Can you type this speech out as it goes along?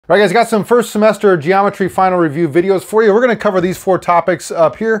All right, guys, got some first semester geometry final review videos for you. We're going to cover these 4 topics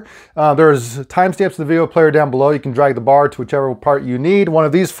up here. There's timestamps in the video player down below. You can drag the bar to whichever part you need. One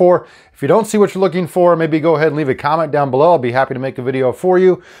of these 4. If you don't see what you're looking for, maybe go ahead and leave a comment down below. I'll be happy to make a video for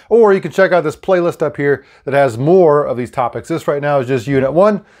you. Or you can check out this playlist up here that has more of these topics. This right now is just Unit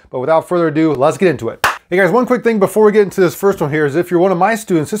 1, but without further ado, let's get into it. Hey guys, one quick thing before we get into this first one here is if you're one of my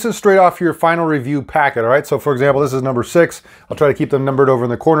students, this is straight off your final review packet, all right? So for example, this is number 6. I'll try to keep them numbered over in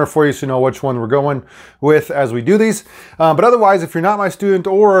the corner for you so you know which one we're going with as we do these. But otherwise, if you're not my student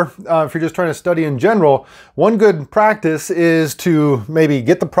or if you're just trying to study in general, one good practice is to maybe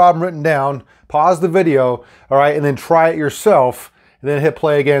get the problem written down, pause the video, all right, and then try it yourself. And then hit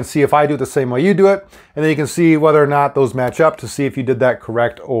play again, see if I do it the same way you do it. And then you can see whether or not those match up to see if you did that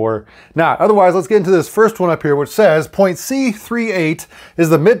correct or not. Otherwise, let's get into this first one up here, which says point C38 is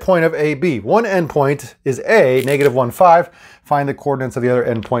the midpoint of AB. One endpoint is A, -1, 5. Find the coordinates of the other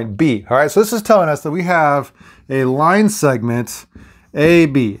endpoint B. All right, so this is telling us that we have a line segment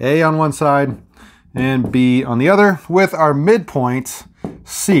AB, A on one side and B on the other, with our midpoint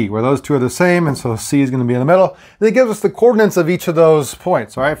C, where those two are the same, and so C is going to be in the middle. And it gives us the coordinates of each of those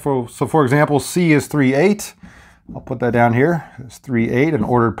points, all right? So for example, C is 3, 8. I'll put that down here. It's 3, 8, an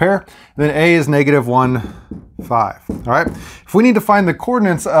ordered pair. And then A is -1, 5, all right? If we need to find the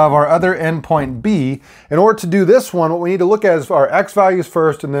coordinates of our other endpoint B, in order to do this one, what we need to look at is our X values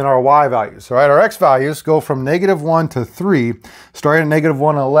first and then our Y values, all right? Our X values go from -1 to 3, starting at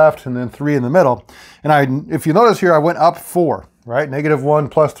 -1 on the left and then 3 in the middle. And if you notice here, I went up 4. Right? -1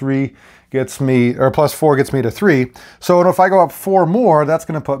 plus 3 gets me, or plus 4 gets me to 3. So if I go up 4 more, that's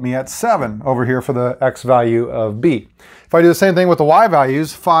going to put me at 7 over here for the X value of B. If I do the same thing with the Y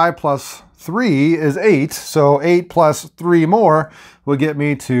values, 5 plus 3 is 8. So 8 plus 3 more will get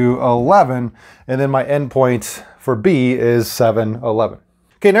me to 11. And then my endpoint for B is 7, 11.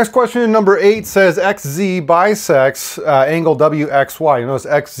 Okay, next question, number 8 says XZ bisects angle WXY. You notice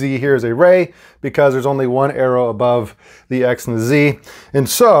XZ here is a ray because there's only one arrow above the X and the Z. And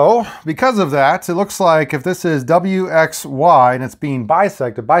so, because of that, it looks like if this is WXY and it's being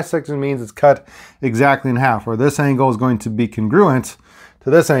bisected, bisection means it's cut exactly in half, where this angle is going to be congruent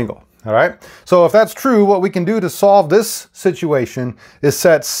to this angle. All right, so if that's true, what we can do to solve this situation is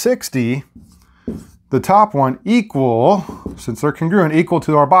set 60, the top one, equal, since they're congruent, equal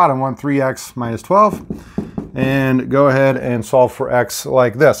to our bottom one, 3x minus 12. And go ahead and solve for x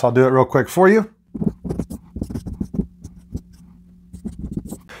like this. I'll do it real quick for you.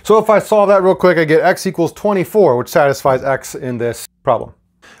 So if I solve that real quick, I get x equals 24, which satisfies x in this problem.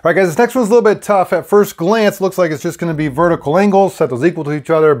 All right, guys, this next one's a little bit tough. At first glance, looks like it's just going to be vertical angles. Set those equal to each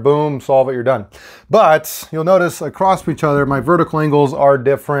other. Boom, solve it, you're done. But you'll notice across from each other, my vertical angles are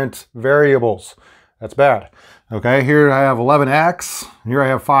different variables. That's bad. Okay, here I have 11x, here I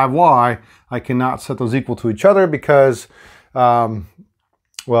have 5y. I cannot set those equal to each other because,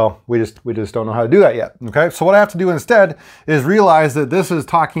 well, we just don't know how to do that yet. Okay, so what I have to do instead is realize that this is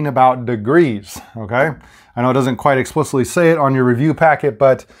talking about degrees. Okay, I know it doesn't quite explicitly say it on your review packet,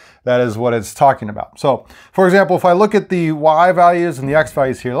 but that is what it's talking about. So, for example, if I look at the y values and the x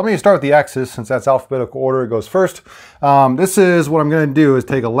values here, let me start with the x's since that's alphabetical order, it goes first. This is what I'm going to do is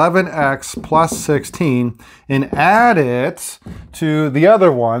take 11x plus 16 and add it to the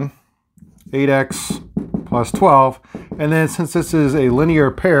other one, 8x plus 12. And then since this is a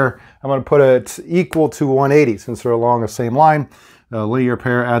linear pair, I'm going to put it equal to 180 since they're along the same line. The linear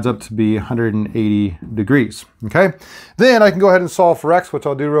pair adds up to be 180 degrees, okay? Then I can go ahead and solve for x, which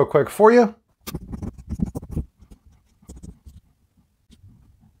I'll do real quick for you.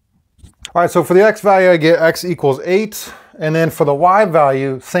 All right, so for the x value, I get x equals 8. And then for the y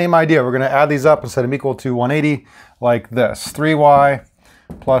value, same idea. We're going to add these up and set them equal to 180 like this. 3y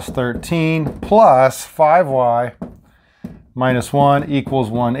plus 13 plus 5y minus 1 equals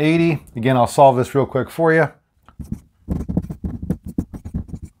 180. Again, I'll solve this real quick for you.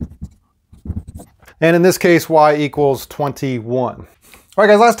 And in this case, y equals 21. All right,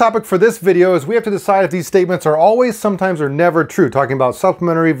 guys, last topic for this video is we have to decide if these statements are always, sometimes, or never true, talking about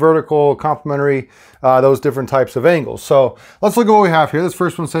supplementary, vertical, complementary, those different types of angles. So let's look at what we have here. This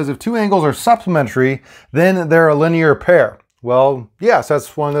first one says if two angles are supplementary, then they're a linear pair. Well, yes,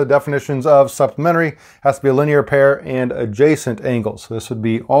 that's one of the definitions of supplementary. It has to be a linear pair and adjacent angles. So this would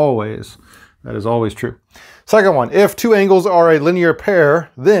be always, that is always true. Second one, if two angles are a linear pair,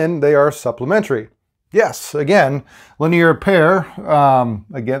 then they are supplementary. Yes, again, linear pair,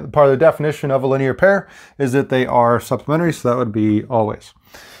 again, part of the definition of a linear pair is that they are supplementary, so that would be always.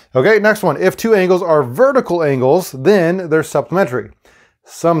 Okay, next one. If two angles are vertical angles, then they're supplementary.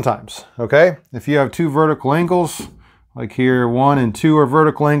 Sometimes, okay? If you have two vertical angles, like here 1 and 2 are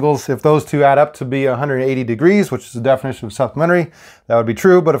vertical angles. If those two add up to be 180 degrees, which is the definition of supplementary, that would be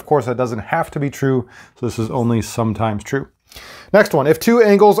true, but of course that doesn't have to be true, so this is only sometimes true. Next one, if two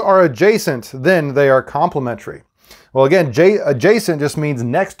angles are adjacent, then they are complementary. Well, again, adjacent just means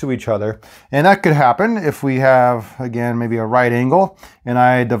next to each other, and that could happen if we have, again, maybe a right angle, and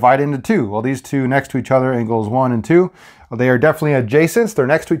I divide into two. Well, these two next to each other, angles 1 and 2, they are definitely adjacent, they're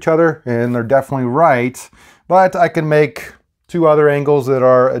next to each other, and they're definitely right, but I can make two other angles that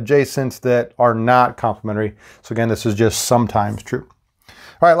are adjacent that are not complementary. So again, this is just sometimes true.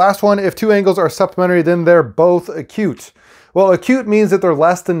 All right, last one, if two angles are supplementary, then they're both acute. Well, acute means that they're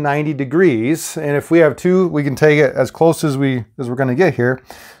less than 90 degrees, and if we have two, we can take it as close as we're going to get here.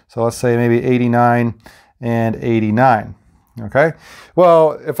 So let's say maybe 89 and 89. Okay.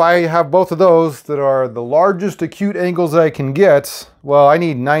 Well, if I have both of those that are the largest acute angles that I can get, well, I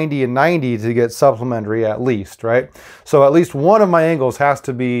need 90 and 90 to get supplementary at least, right? So at least one of my angles has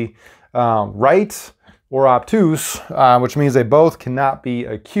to be right or obtuse, which means they both cannot be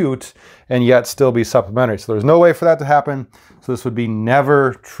acute and yet still be supplementary. So there's no way for that to happen. So this would be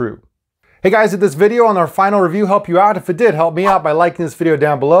never true. Hey guys, did this video on our final review help you out? If it did, help me out by liking this video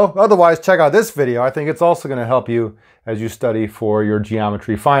down below. Otherwise, check out this video. I think it's also going to help you as you study for your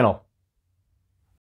geometry final.